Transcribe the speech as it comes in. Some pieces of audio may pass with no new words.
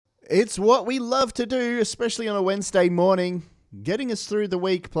It's what we love to do, especially on a Wednesday morning. Getting us through the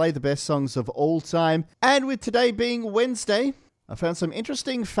week, play the best songs of all time. And with today being Wednesday, I found some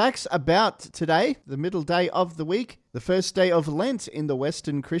interesting facts about today, the middle day of the week. The first day of Lent in the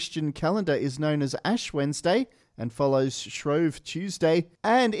Western Christian calendar is known as Ash Wednesday and follows Shrove Tuesday.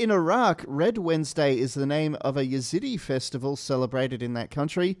 And in Iraq, Red Wednesday is the name of a Yazidi festival celebrated in that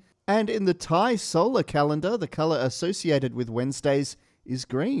country. And in the Thai solar calendar, the color associated with Wednesdays is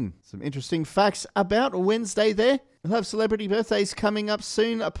green. Some interesting facts about Wednesday there. We'll have celebrity birthdays coming up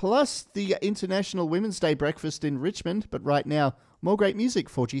soon, plus the International Women's Day breakfast in Richmond. But right now, more great music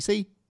for GC.